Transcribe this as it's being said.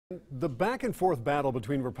The back and forth battle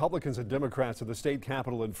between Republicans and Democrats at the state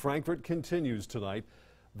capitol in Frankfort continues tonight.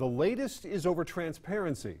 The latest is over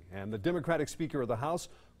transparency and the Democratic Speaker of the House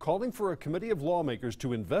calling for a committee of lawmakers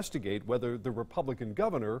to investigate whether the Republican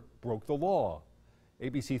governor broke the law.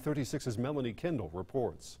 ABC 36's Melanie Kendall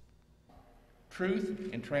reports. Truth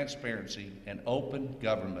and transparency and open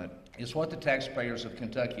government is what the taxpayers of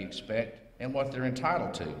Kentucky expect and what they're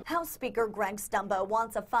entitled to. House Speaker Greg Stumbo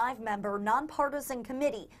wants a 5-member nonpartisan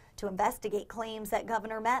committee to investigate claims that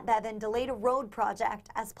Governor Matt Bevin delayed a road project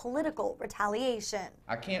as political retaliation.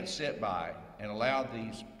 I can't sit by and allow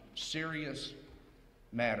these serious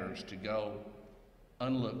matters to go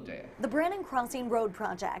unlooked at. The Brannon Crossing Road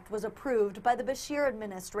project was approved by the Beshear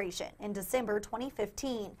administration in December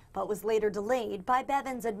 2015, but was later delayed by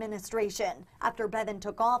Bevin's administration. After Bevin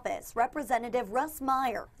took office, Representative Russ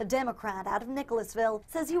Meyer, a Democrat out of Nicholasville,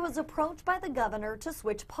 says he was approached by the governor to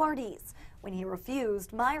switch parties. When he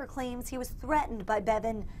refused, Meyer claims he was threatened by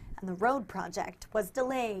Bevin and the road project was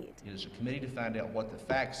delayed. It is a committee to find out what the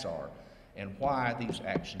facts are and why these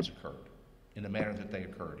actions occurred in the manner that they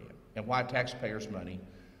occurred in, and why taxpayers' money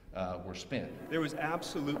were spent. There was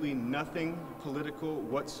absolutely nothing political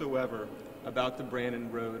whatsoever about the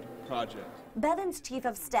Brannon Road project. Bevin's chief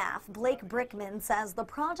of staff, Blake Brickman, says the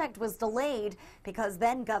project was delayed because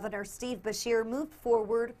then Governor Steve Beshear moved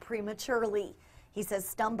forward prematurely. He says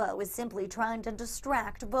Stumbo is simply trying to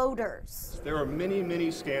distract voters. There are many,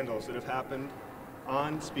 many scandals that have happened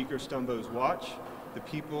on Speaker Stumbo's watch. The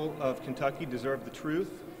people of Kentucky deserve the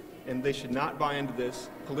truth, and they should not buy into this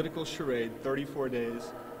political charade 34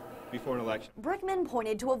 days before an election. Brickman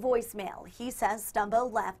pointed to a voicemail. He says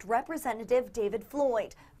Stumbo left Representative David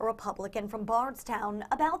Floyd, a Republican from Bardstown,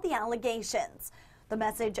 about the allegations. The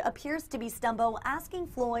message appears to be Stumbo asking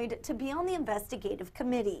Floyd to be on the investigative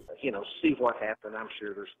committee. See what happened. I'm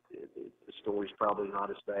sure the story's probably not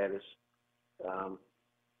as bad as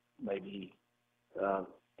maybe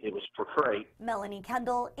it was portrayed. Melanie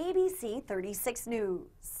Kendall, ABC 36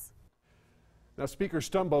 News. Now, Speaker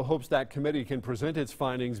Stumbo hopes that committee can present its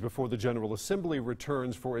findings before the General Assembly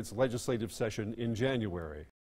returns for its legislative session in January.